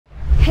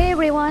Hey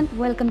everyone,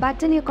 welcome back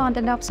to new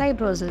content of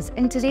Cybrosys.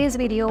 In today's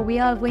video, we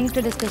are going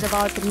to discuss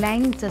about the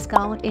line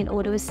discount in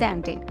Odoo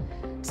 17.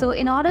 So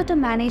in order to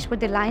manage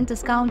with the line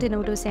discount in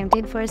Odoo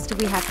 17, first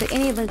we have to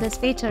enable this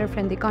feature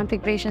from the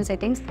configuration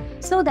settings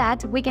so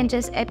that we can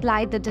just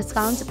apply the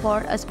discounts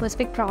for a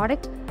specific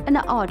product in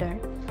an order.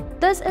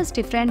 This is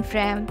different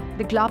from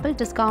the global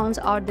discounts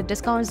or the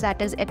discounts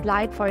that is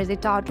applied for the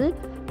total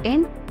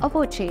in a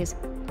purchase,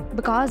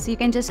 because you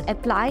can just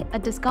apply a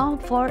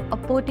discount for a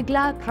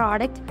particular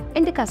product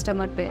in the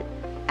customer bill,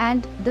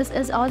 and this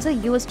is also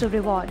used to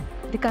reward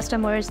the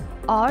customers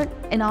or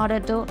in order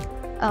to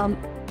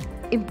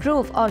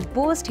improve or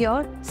boost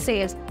your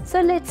sales.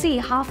 So let's see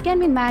how can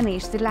we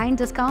manage the line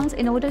discounts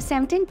in Odoo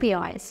 17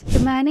 POS. To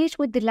manage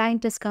with the line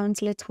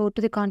discounts, let's go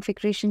to the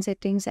configuration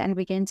settings and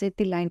we can set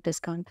the line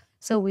discount.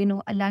 So we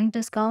know a line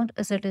discount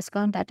is a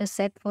discount that is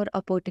set for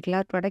a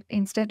particular product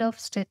instead of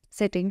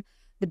setting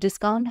the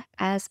discount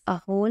as a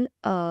whole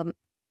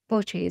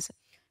purchase.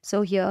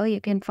 So here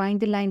you can find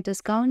the line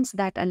discounts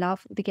that allow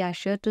the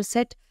cashier to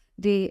set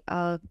the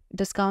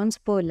discounts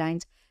per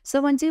lines.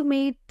 So once you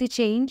made the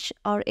change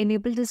or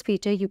enable this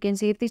feature, you can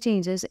save the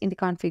changes in the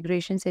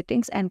configuration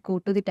settings and go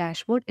to the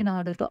dashboard in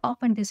order to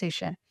open the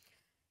session.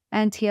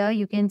 And here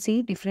you can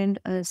see different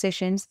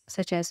sessions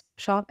such as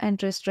shop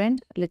and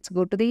restaurant. Let's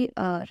go to the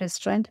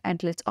restaurant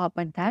and let's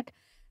open that,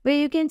 where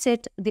you can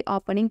set the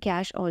opening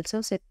cash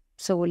also set.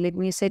 So let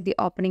me set the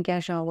opening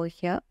cash over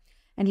here,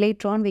 and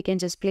later on we can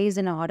just place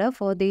an order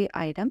for the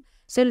item.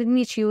 So let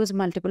me choose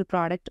multiple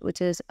product,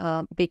 which is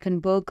bacon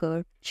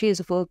burger,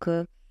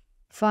 cheeseburger,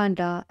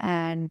 Fanta,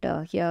 and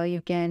here you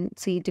can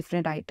see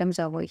different items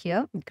over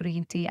here,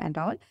 green tea and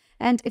all.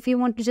 And if you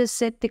want to just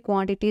set the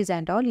quantities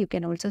and all, you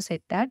can also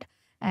set that.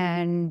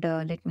 And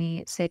let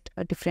me set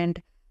a different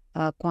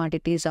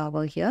quantities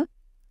over here.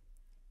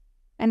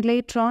 And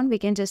later on, we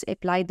can just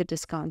apply the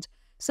discounts.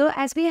 So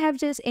as we have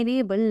just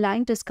enabled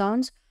line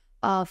discounts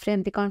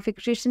from the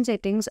configuration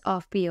settings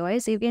of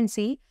POS, you can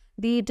see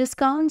the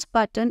discounts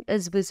button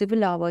is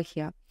visible over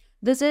here.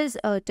 This is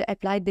to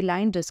apply the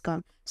line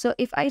discount. So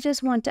if I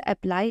just want to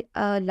apply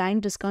a line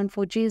discount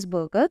for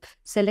cheeseburger,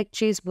 select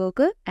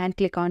cheeseburger and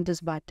click on this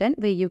button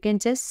where you can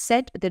just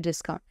set the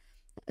discount.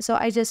 So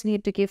I just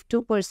need to give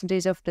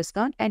 2% of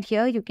discount, and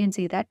here you can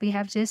see that we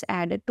have just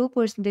added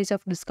 2%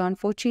 of discount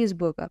for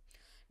cheeseburger.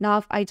 Now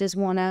if I just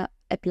want to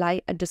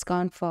apply a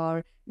discount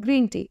for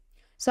green tea,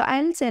 so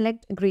I'll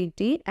select green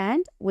tea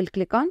and we'll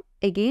click on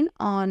again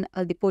on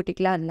the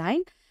particular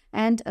line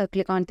and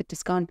click on the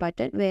discount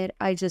button where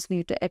I just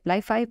need to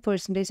apply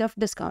 5% of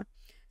discount.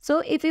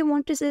 So if you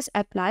want to just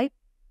apply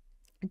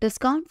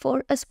discount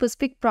for a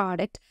specific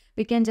product,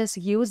 we can just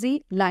use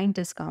the line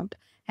discount.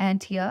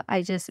 And here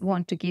I just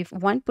want to give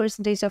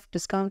 1% of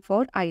discount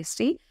for iced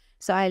tea.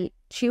 So I'll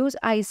choose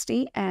iced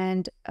tea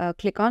and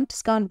click on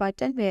discount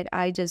button where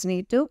I just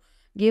need to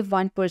give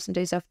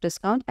 1% of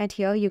discount. And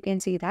here you can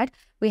see that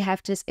we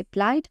have just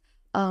applied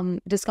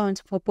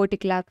discounts for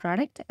particular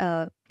product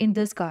in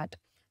this cart.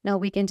 Now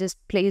we can just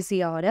place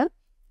the order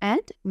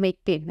and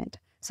make payment.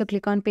 So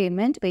click on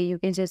payment where you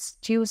can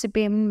just choose a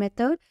payment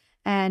method,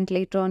 and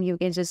later on you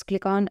can just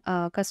click on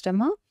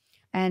customer,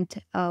 and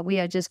we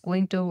are just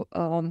going to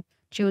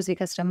choose the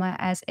customer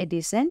as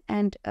Edison,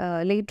 and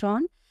later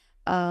on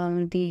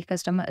the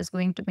customer is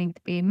going to make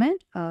the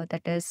payment,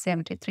 that is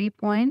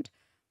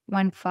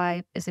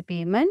 73.15 is a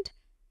payment.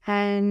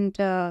 And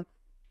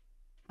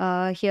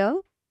here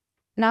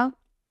now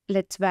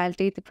let's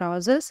validate the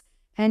process,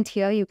 and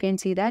here you can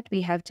see that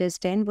we have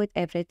just done with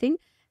everything,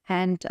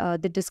 and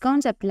the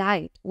discounts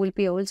applied will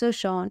be also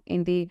shown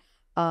in the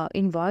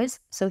invoice.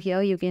 So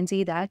here you can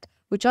see that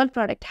which all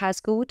product has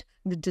got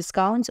the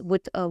discounts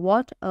with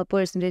what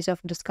percentage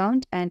of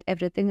discount, and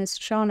everything is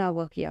shown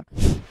over here.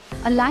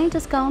 A line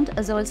discount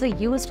is also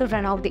used to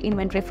run out the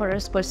inventory for a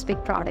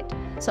specific product.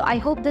 So I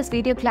hope this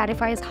video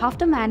clarifies how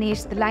to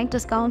manage the line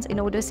discounts in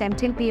Odoo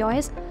 17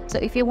 POS. So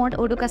if you want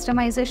Odoo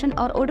customization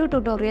or Odoo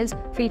tutorials,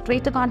 feel free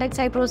to contact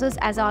Cybrosys.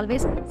 As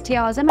always, stay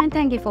awesome and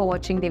thank you for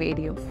watching the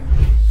video.